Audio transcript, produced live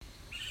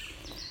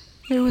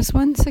There was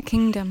once a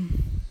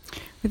kingdom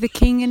with a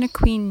king and a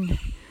queen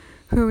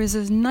who was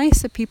as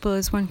nice a people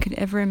as one could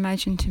ever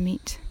imagine to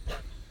meet.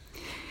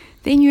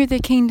 They knew their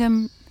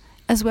kingdom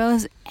as well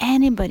as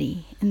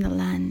anybody in the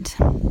land.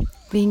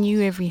 They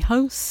knew every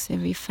house,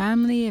 every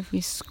family,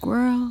 every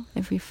squirrel,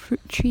 every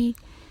fruit tree,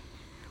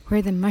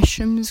 where the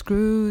mushrooms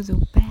grew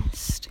the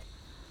best,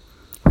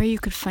 where you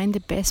could find the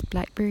best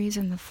blackberries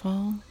in the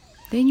fall.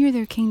 They knew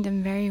their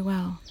kingdom very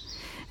well,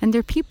 and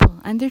their people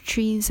and their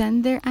trees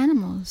and their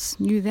animals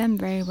knew them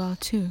very well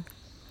too,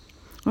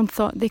 and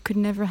thought they could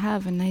never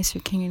have a nicer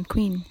king and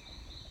queen.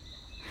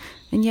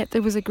 And yet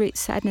there was a great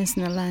sadness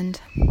in the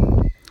land,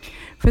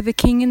 for the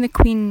king and the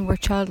queen were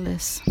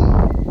childless.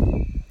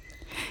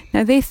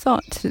 Now they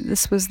thought that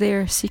this was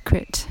their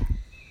secret,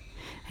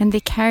 and they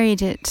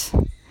carried it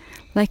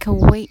like a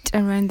weight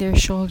around their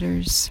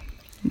shoulders,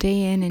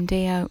 day in and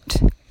day out.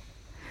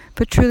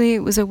 But truly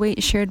it was a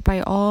weight shared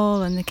by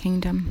all in the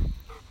kingdom.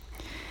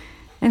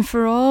 And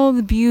for all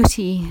the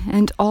beauty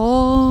and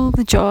all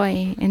the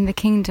joy in the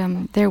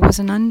kingdom, there was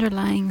an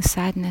underlying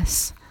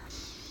sadness,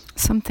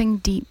 something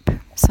deep,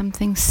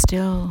 something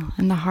still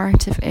in the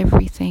heart of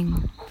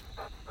everything.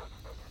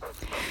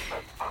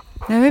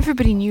 Now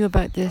everybody knew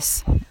about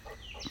this,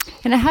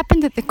 and it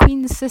happened that the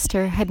queen's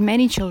sister had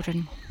many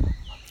children.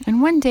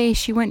 And one day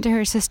she went to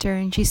her sister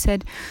and she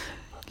said,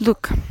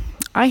 "Look,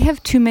 I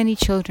have too many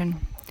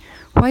children.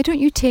 Why don't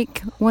you take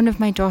one of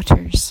my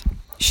daughters?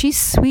 She's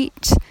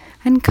sweet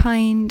and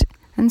kind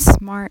and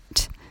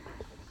smart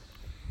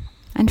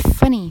and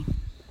funny,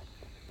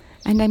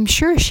 and I'm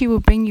sure she will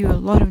bring you a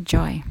lot of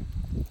joy."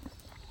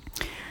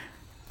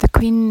 The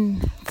queen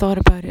thought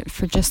about it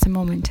for just a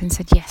moment and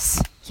said,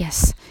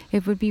 yes,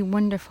 it would be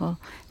wonderful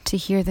to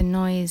hear the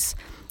noise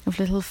of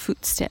little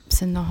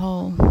footsteps in the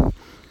hall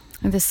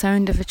and the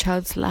sound of a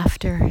child's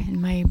laughter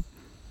in my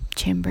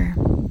chamber.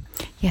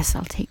 Yes,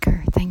 I'll take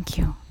her, thank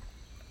you.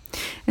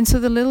 And so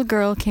the little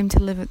girl came to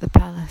live at the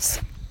palace,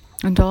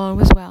 and all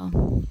was well.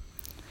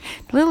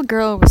 The little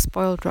girl was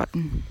spoiled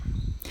rotten,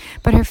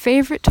 but her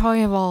favourite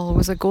toy of all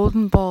was a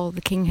golden ball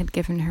the king had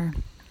given her.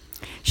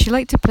 She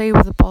liked to play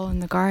with the ball in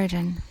the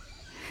garden,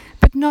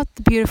 but not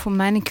the beautiful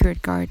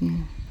manicured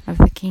garden of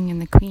the king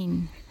and the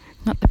queen,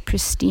 not the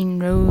pristine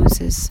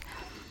roses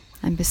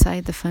and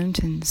beside the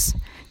fountains.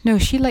 No,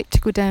 she liked to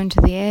go down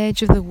to the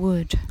edge of the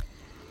wood.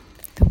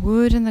 The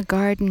wood and the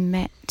garden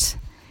met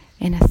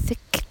in a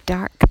thick,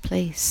 dark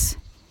place,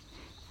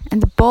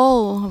 and the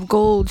ball of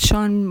gold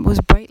was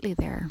brightly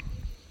there.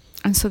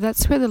 And so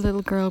that's where the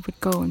little girl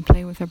would go and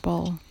play with her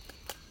ball.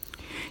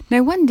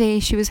 Now one day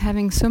she was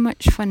having so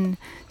much fun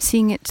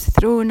seeing it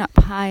thrown up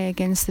high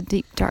against the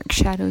deep dark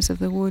shadows of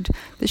the wood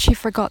that she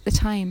forgot the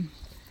time,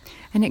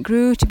 and it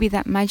grew to be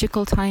that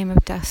magical time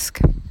of dusk.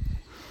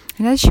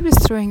 And as she was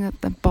throwing up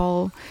the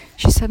ball,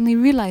 she suddenly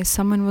realized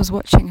someone was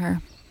watching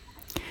her.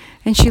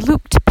 And she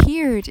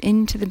peered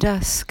into the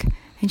dusk,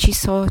 and she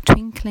saw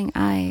twinkling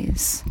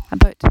eyes,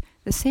 about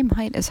the same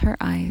height as her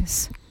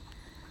eyes.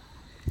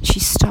 She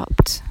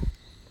stopped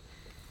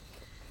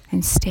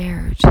and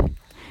stared,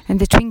 and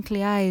the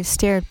twinkly eyes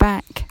stared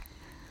back.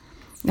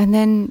 And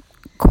then,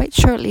 quite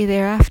shortly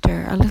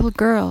thereafter, a little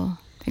girl,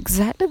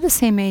 exactly the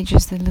same age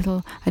as the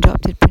little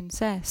adopted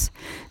princess,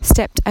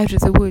 stepped out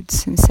of the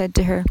woods and said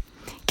to her,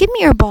 "Give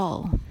me your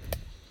ball."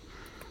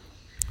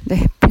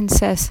 The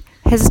princess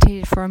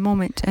hesitated for a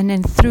moment and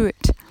then threw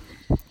it,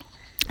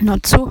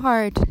 not so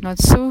hard, not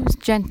so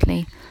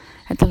gently,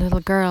 at the little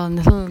girl, and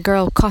the little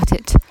girl caught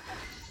it,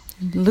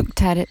 and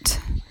looked at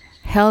it,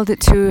 held it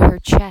to her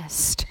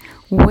chest,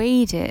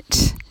 weighed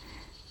it,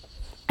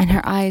 and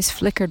her eyes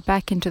flickered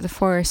back into the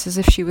forest as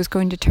if she was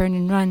going to turn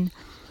and run.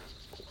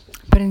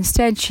 But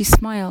instead she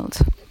smiled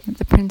at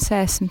the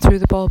princess and threw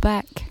the ball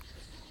back.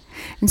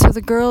 And so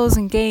the girls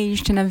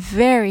engaged in a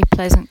very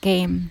pleasant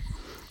game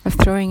of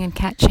throwing and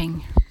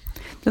catching.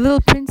 The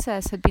little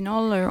princess had been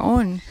all her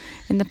own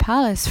in the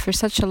palace for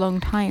such a long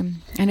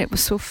time, and it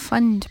was so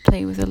fun to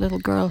play with a little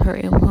girl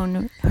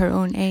her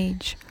own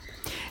age.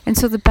 And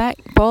so the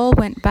ball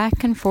went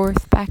back and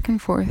forth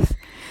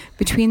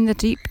between the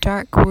deep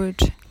dark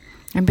wood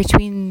and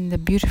between the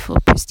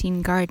beautiful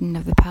pristine garden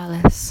of the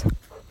palace.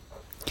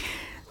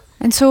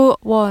 And so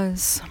it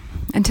was,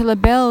 until a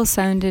bell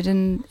sounded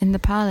in the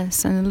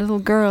palace, and the little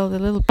girl, the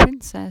little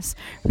princess,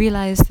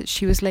 realized that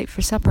she was late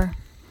for supper.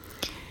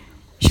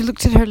 She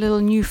looked at her little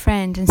new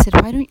friend and said,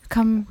 "Why don't you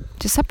come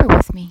to supper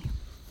with me?"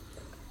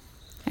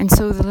 And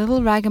so the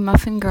little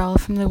ragamuffin girl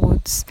from the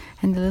woods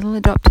and the little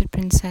adopted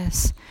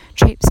princess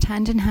traipsed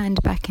hand in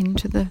hand back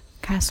into the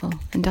castle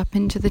and up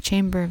into the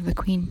chamber of the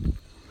queen.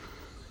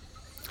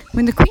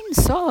 When the queen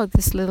saw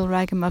this little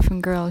ragamuffin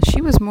girl,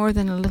 she was more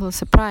than a little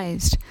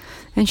surprised,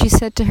 and she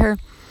said to her,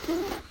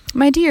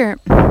 "My dear,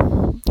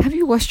 have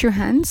you washed your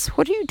hands?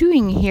 What are you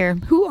doing here?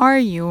 Who are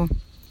you?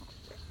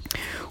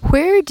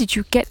 Where did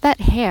you get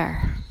that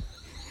hair?"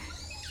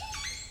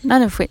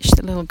 None of which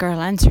the little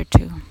girl answered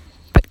to,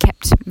 but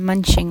kept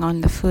munching on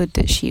the food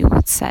that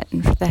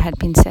had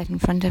been set in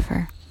front of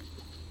her.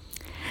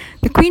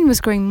 The queen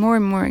was growing more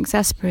and more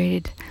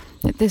exasperated,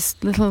 that this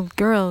little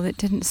girl that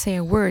didn't say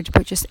a word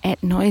but just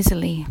ate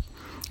noisily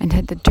and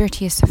had the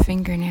dirtiest of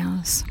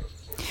fingernails.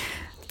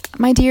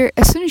 "My dear,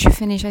 as soon as you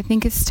finish, I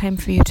think it's time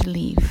for you to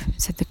leave,"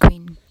 said the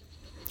Queen,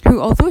 who,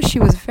 although she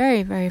was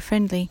very, very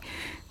friendly,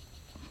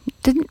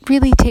 didn't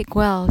really take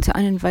well to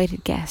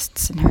uninvited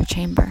guests in her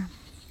chamber.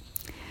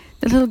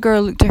 The little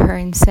girl looked at her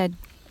and said,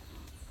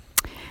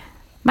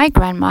 "My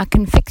grandma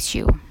can fix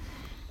you."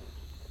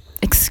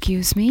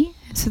 "Excuse me?"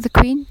 said the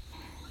Queen.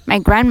 "My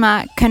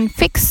grandma can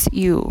fix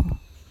you,"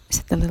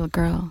 said the little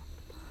girl.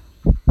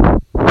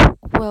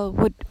 "Well,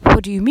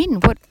 what do you mean?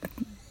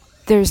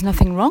 There's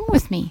nothing wrong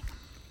with me."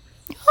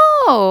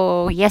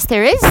 "Oh, yes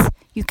there is.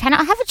 You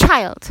cannot have a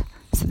child,"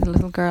 said the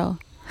little girl.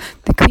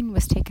 The Queen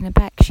was taken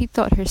aback. She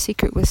thought her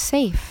secret was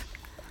safe.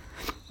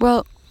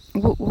 "Well,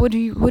 what do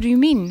you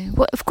mean?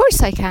 Well, of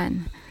course I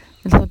can."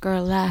 The little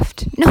girl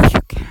laughed. "No,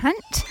 you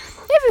can't.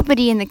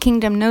 Everybody in the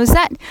kingdom knows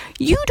that.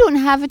 You don't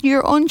have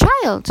your own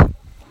child."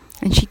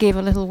 And she gave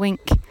a little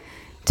wink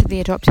to the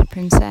adopted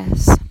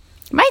princess.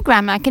 "My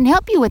grandma can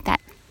help you with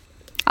that.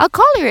 I'll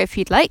call her if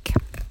you'd like."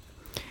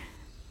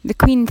 The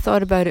Queen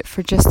thought about it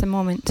for just a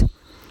moment.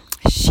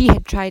 She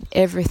had tried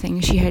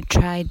everything. She had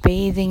tried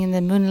bathing in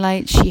the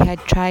moonlight. She had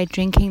tried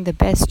drinking the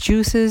best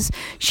juices.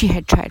 She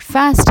had tried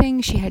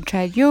fasting. She had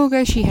tried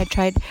yoga. She had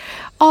tried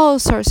all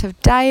sorts of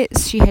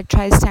diets. She had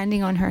tried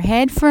standing on her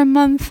head for a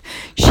month.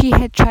 She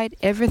had tried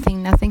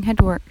everything. Nothing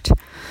had worked.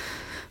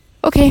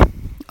 Okay,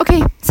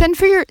 send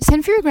for your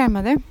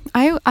grandmother.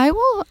 I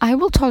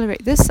will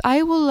tolerate this. I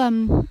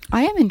am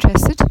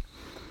interested."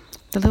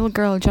 The little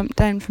girl jumped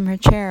down from her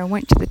chair,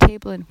 went to the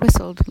table and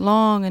whistled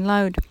long and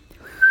loud.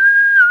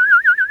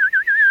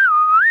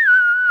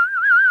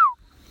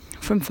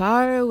 From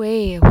far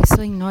away, a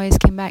whistling noise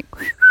came back.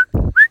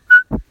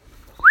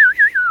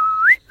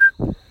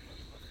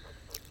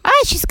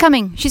 "Ah, she's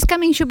coming.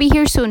 She'll be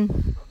here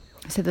soon,"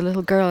 said the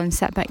little girl, and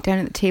sat back down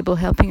at the table,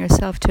 helping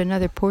herself to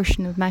another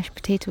portion of mashed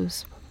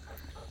potatoes.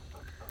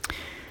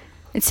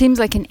 It seemed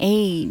like an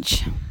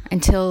age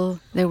until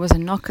there was a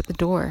knock at the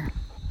door,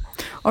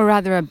 or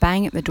rather a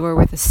bang at the door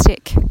with a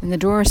stick, and the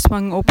door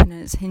swung open on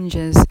its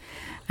hinges,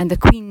 and the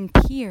Queen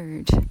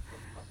peered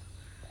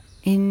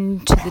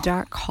into the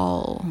dark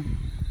hall.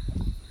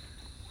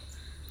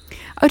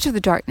 Out of the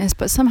darkness,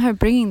 but somehow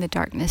bringing the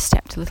darkness,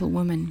 stepped a little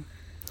woman.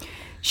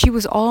 She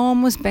was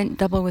almost bent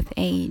double with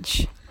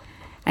age,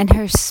 and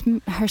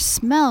her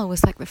smell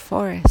was like the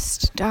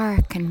forest,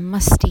 dark and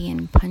musty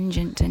and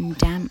pungent and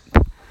damp.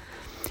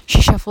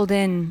 She shuffled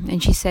in,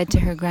 and she said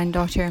to her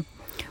granddaughter,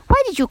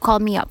 "Why did you call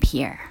me up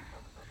here?"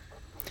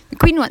 "The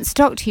Queen wants to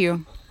talk to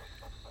you."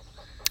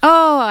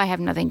 "Oh, I have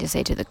nothing to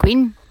say to the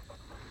Queen.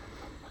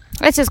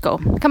 Let us go.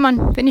 Come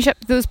on, finish up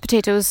those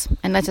potatoes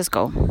and let us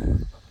go."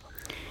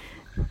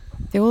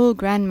 The old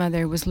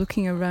grandmother was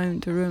looking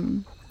around the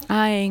room,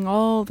 eyeing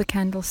all the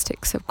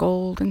candlesticks of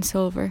gold and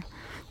silver,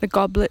 the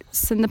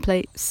goblets and the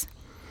plates.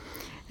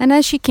 And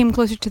as she came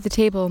closer to the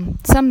table,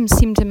 some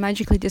seemed to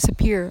magically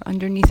disappear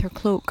underneath her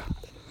cloak,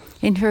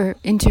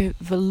 into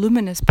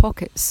voluminous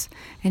pockets,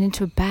 and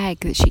into a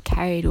bag that she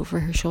carried over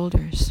her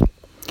shoulders.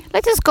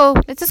 Let us go,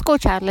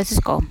 child, let us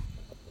go."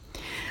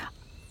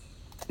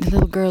 The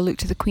little girl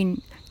looked at the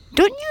Queen.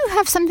 "Don't you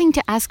have something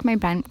to ask my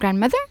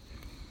grandmother?"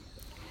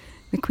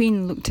 The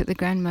Queen looked at the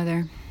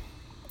grandmother.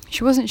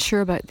 She wasn't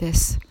sure about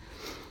this,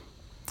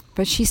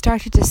 but she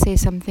started to say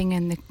something,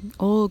 and the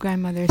old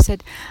grandmother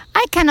said,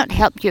 I cannot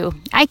help you.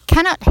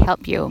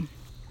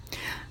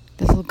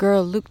 The little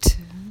girl looked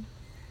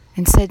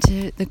and said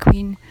to the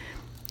Queen,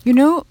 "You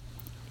know,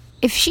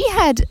 if she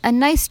had a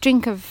nice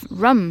drink of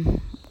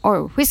rum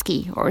or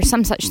whiskey or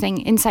some such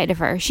thing inside of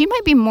her, she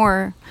might be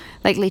more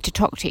likely to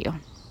talk to you."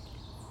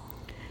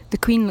 The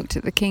Queen looked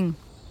at the King.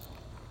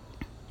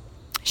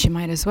 "She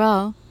might as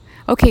well.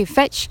 Okay,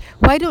 fetch.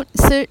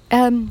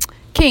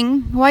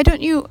 King, why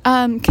don't you?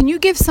 Can you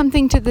give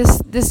something to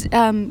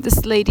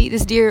this lady,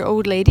 this dear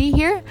old lady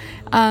here?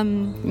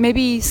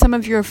 Maybe some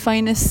of your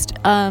finest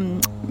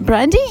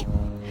brandy."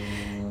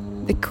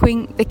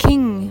 The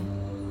King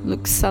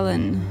looked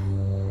sullen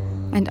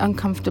and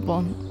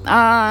uncomfortable.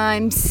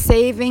 "I'm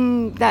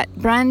saving that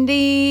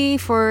brandy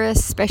for a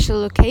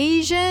special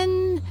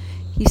occasion,"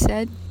 he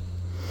said.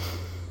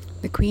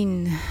 The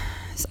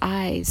Queen's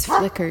eyes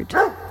flickered.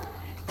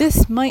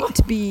 "This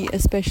might be a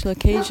special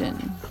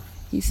occasion,"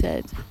 she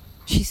said.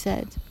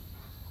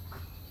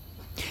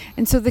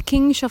 And so the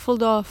King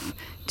shuffled off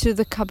to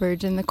the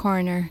cupboard in the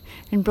corner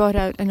and brought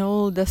out an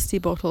old dusty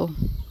bottle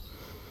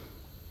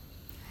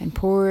and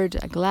poured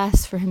a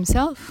glass for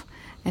himself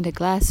and a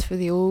glass for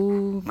the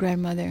old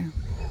grandmother.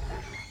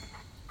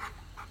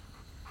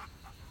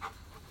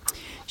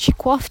 She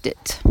quaffed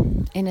it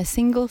in a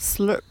single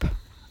slurp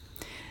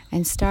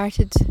and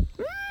started,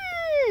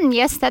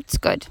 "Yes, that's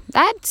good.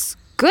 That's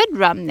good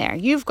rum there.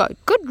 You've got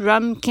good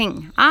rum,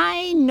 King.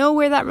 I know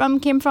where that rum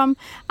came from.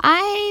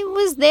 I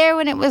was there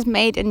when it was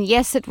made, and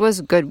yes, it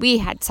was good. We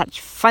had such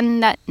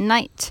fun that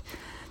night."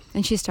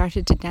 And she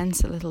started to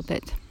dance a little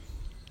bit.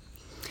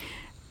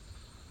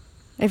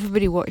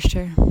 Everybody watched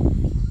her.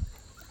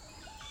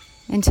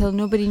 until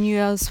nobody knew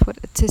else what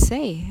to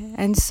say.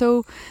 And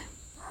so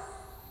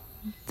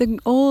the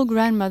old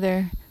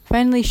grandmother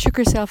finally shook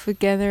herself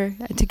together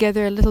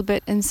a little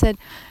bit and said,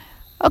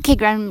 "Okay,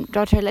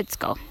 granddaughter, let's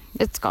go.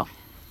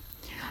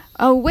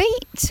 "Oh,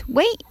 wait,"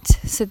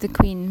 said the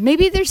queen.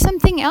 "Maybe there's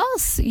something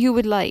else you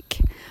would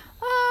like."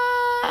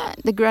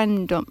 The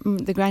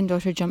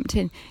granddaughter jumped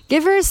in.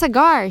 "Give her a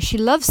cigar. She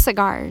loves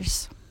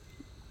cigars."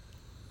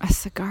 "A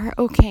cigar?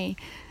 Okay,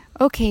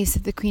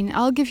 said the queen.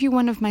 "I'll give you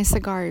one of my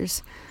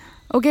cigars."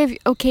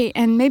 Okay,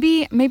 and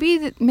maybe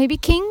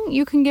King,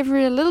 you can give her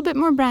a little bit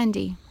more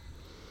brandy."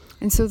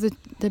 And so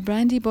the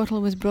brandy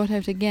bottle was brought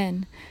out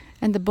again,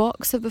 and the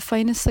box of the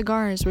finest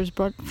cigars was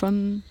brought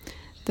from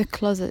the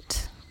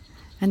closet.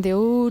 And the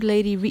old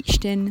lady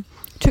reached in,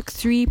 took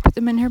 3, put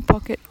them in her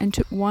pocket, and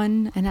took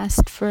 1 and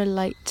asked for a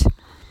light.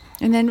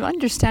 And then,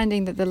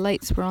 understanding that the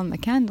lights were on the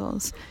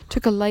candles,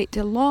 took a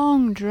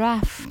long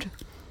draught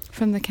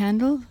from the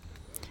candle,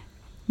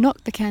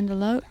 knocked the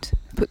candle out,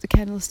 put the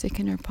candlestick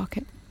in her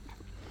pocket,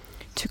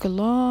 took a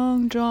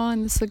long draw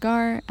on the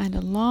cigar and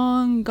a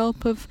long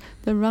gulp of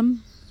the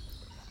rum,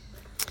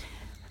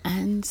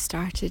 and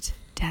started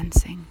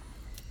dancing.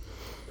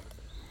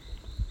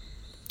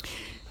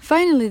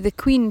 Finally, the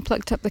queen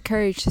plucked up the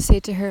courage to say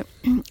to her,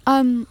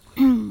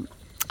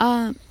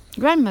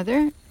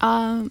 "Grandmother,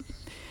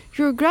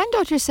 your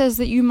granddaughter says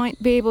that you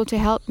might be able to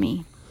help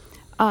me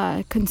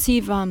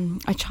conceive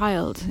a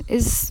child.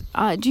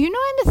 Do you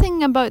know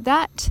anything about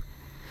that?"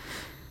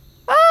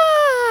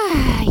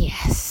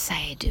 "Yes,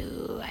 I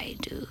do,"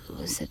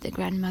 said the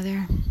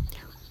grandmother.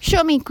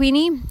 "Show me,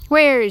 Queenie.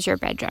 Where is your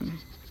bedroom?"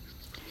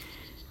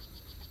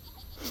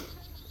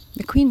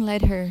 The queen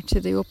led her to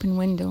the open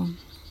window.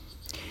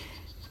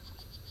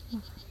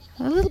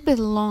 A little bit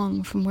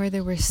along from where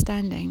they were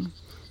standing,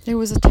 there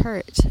was a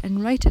turret,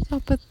 and right at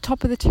the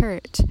top of the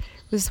turret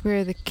was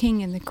where the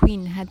king and the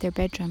queen had their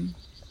bedroom.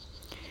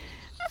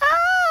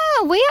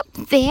 "Way up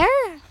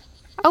there?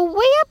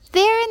 Way up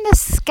there in the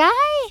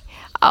sky?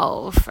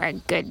 Oh, for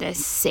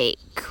goodness sake,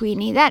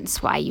 Queenie,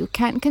 that's why you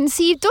can't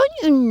conceive. Don't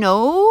you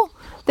know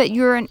that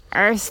you're an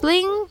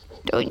earthling?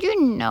 Don't you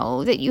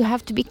know that you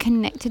have to be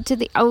connected to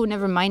the..." "Oh,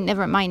 never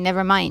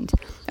mind.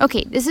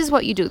 Okay, this is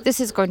what you do. This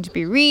is going to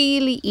be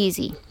really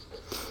easy.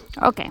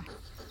 Okay.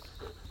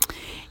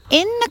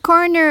 In the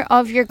corner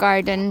of your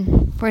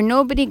garden where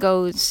nobody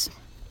goes,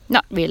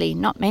 not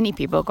many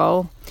people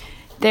go,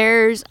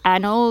 there's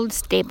an old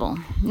stable,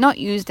 not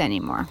used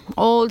anymore,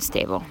 old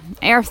stable,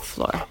 earth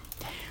floor.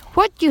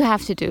 What you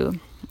have to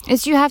do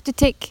is you have to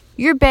take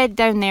your bed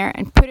down there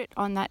and put it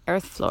on that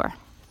earth floor.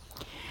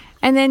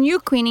 And then you,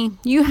 Queenie,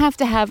 you have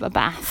to have a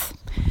bath.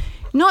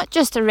 Not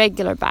just a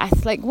regular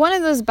bath, like one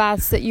of those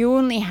baths that you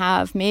only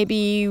have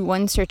maybe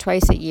once or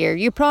twice a year.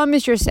 You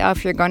promise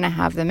yourself you're going to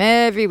have them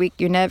every week.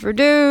 You never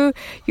do.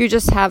 You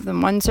just have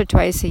them once or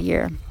twice a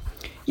year.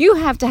 You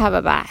have to have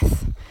a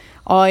bath.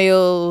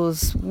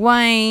 Oils,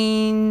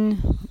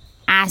 wine,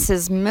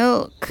 ass's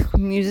milk,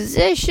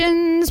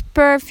 musicians,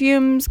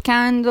 perfumes,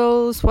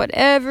 candles,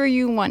 whatever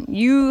you want.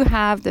 You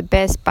have the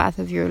best bath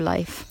of your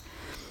life.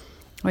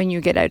 When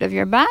you get out of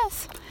your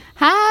bath,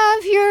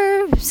 have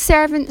your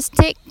servants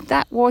take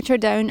that water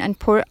down and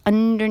pour it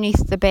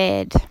underneath the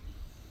bed.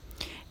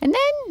 And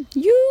then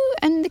you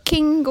and the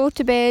king go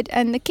to bed,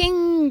 and the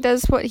king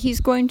does what he's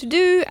going to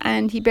do,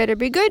 and he better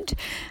be good.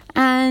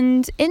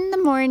 And in the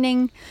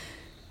morning,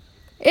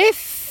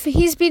 if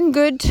he's been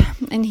good,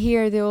 and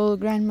here the old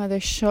grandmother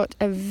shot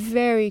a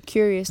very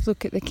curious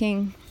look at the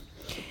king.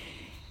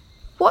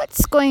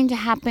 What's going to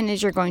happen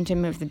is you're going to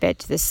move the bed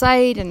to the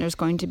side, and there's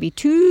going to be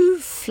 2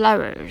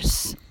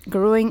 flowers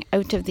growing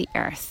out of the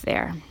earth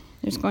there.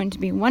 There's going to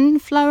be one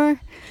flower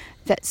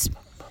that's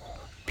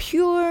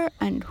pure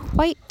and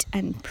white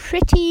and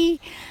pretty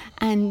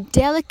and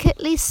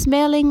delicately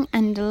smelling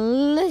and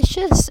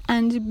delicious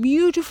and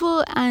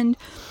beautiful and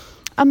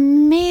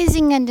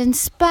amazing and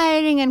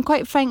inspiring, and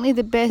quite frankly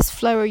the best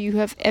flower you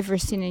have ever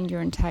seen in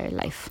your entire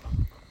life.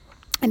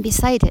 And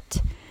beside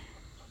it,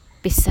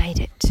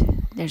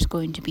 there's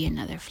going to be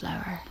another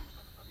flower.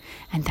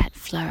 And that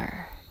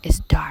flower is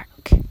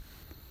dark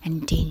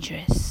and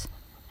dangerous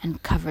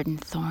and covered in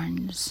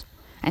thorns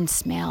and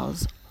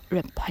smells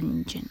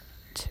repugnant.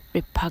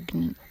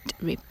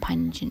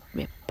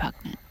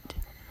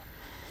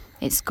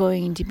 It's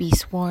going to be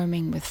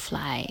swarming with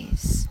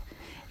flies.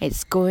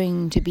 It's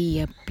going to be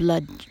a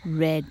blood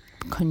red,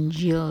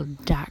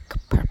 congealed, dark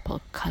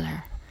purple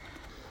colour.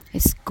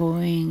 It's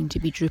going to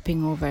be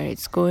drooping over.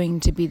 It's going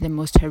to be the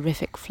most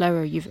horrific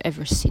flower you've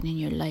ever seen in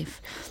your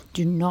life.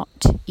 Do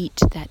not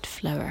eat that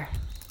flower.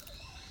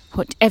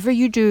 Whatever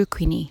you do,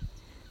 Queenie,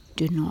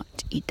 do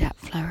not eat that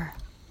flower.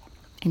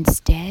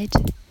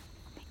 Instead,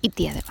 eat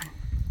the other one.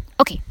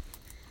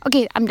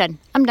 Okay, I'm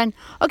done.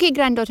 Okay,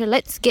 granddaughter,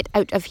 let's get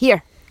out of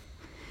here.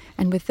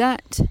 And with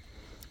that,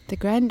 the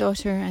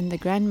granddaughter and the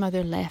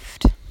grandmother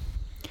left.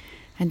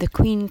 And the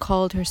queen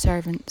called her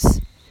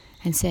servants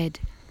and said,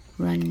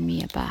 "Run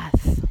me a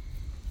bath."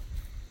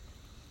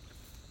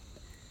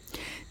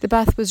 The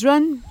bath was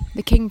run,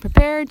 the king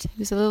prepared, he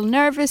was a little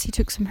nervous, he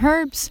took some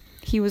herbs,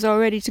 he was all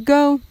ready to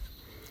go.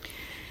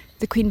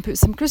 The queen put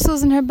some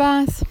crystals in her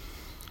bath,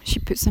 she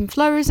put some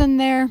flowers in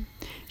there,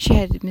 she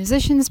had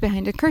musicians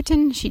behind a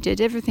curtain, she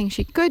did everything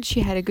she could,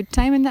 she had a good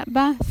time in that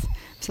bath.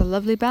 It was a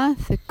lovely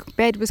bath, the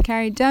bed was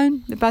carried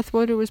down, the bath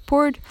water was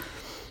poured,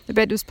 the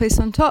bed was placed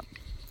on top.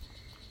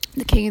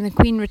 The king and the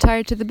queen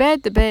retired to the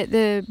bed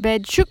the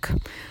bed shook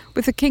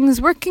with the king's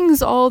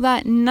workings all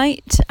that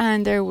night,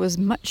 and there was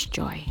much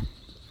joy.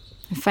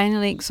 And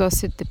finally,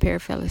 exhausted, the pair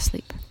fell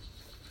asleep.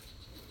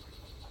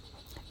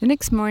 The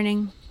next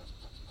morning,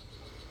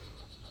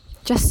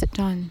 just at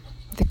dawn,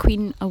 the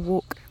queen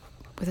awoke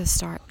with a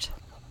start,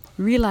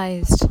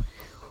 realised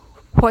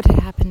what had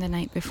happened the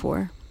night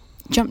before,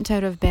 jumped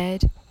out of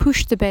bed,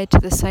 pushed the bed to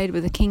the side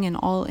with the king and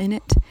all in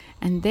it,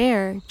 and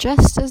there,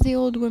 just as the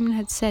old woman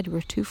had said,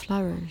 were two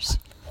flowers.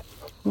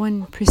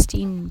 One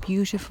pristine,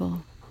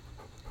 beautiful,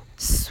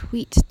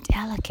 sweet,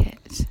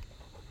 delicate,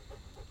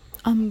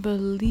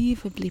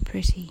 unbelievably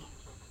pretty,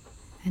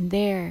 and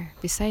there,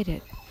 beside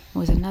it,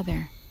 was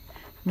another,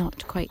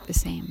 not quite the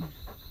same.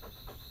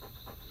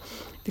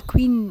 The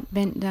queen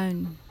bent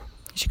down.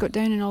 She got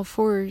down on all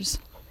fours,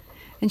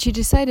 and she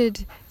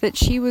decided that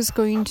she was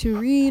going to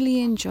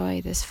really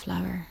enjoy this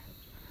flower.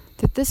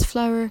 That this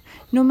flower,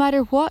 no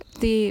matter what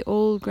the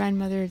old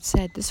grandmother had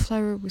said, this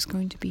flower was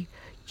going to be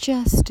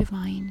just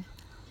divine.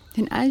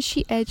 And as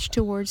she edged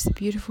towards the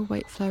beautiful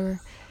white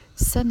flower,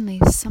 suddenly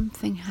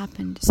something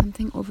happened,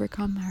 something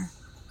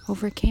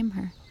overcame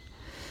her.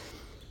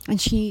 And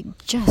she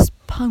just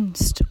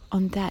pounced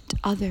on that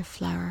other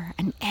flower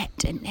and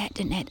ate and ate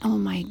and ate. Oh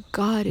my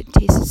God, it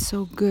tasted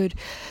so good.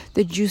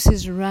 The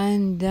juices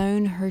ran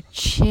down her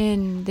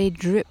chin. They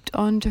dripped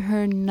onto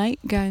her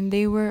nightgown.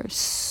 They were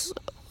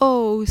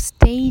so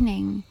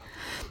staining.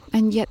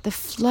 And yet the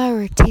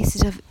flower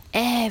tasted of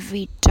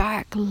every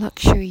dark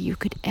luxury you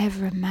could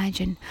ever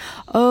imagine.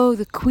 Oh,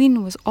 the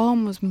queen was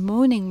almost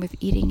moaning with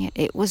eating it.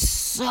 It was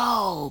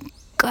so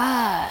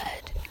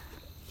good.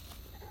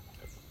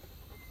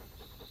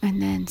 And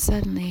then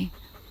suddenly,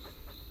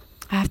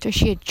 after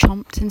she had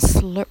chomped and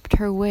slurped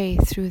her way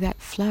through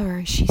that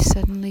flower, she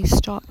suddenly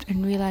stopped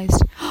and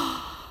realised,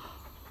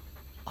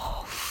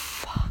 oh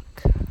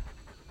fuck,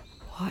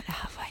 what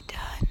have I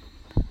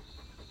done?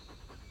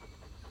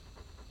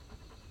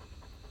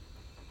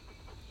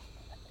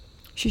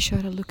 She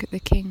shot a look at the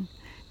king.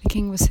 The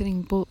king was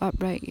sitting bolt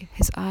upright,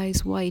 his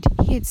eyes wide.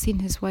 He had seen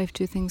his wife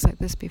do things like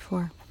this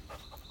before,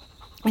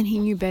 and he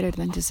knew better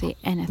than to say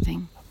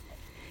anything.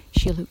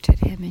 She looked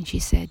at him and she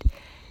said,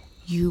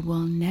 "You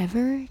will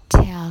never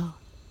tell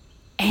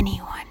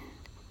anyone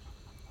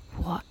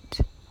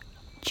what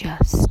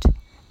just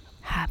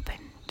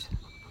happened."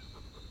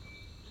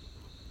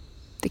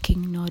 The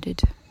king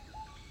nodded,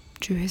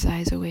 drew his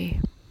eyes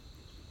away,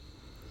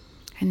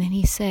 and then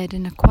he said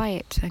in a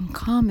quiet and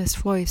calmest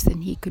voice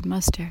than he could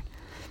muster,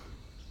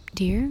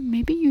 "Dear,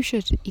 maybe you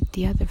should eat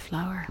the other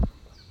flower."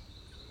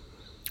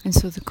 And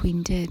so the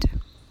queen did.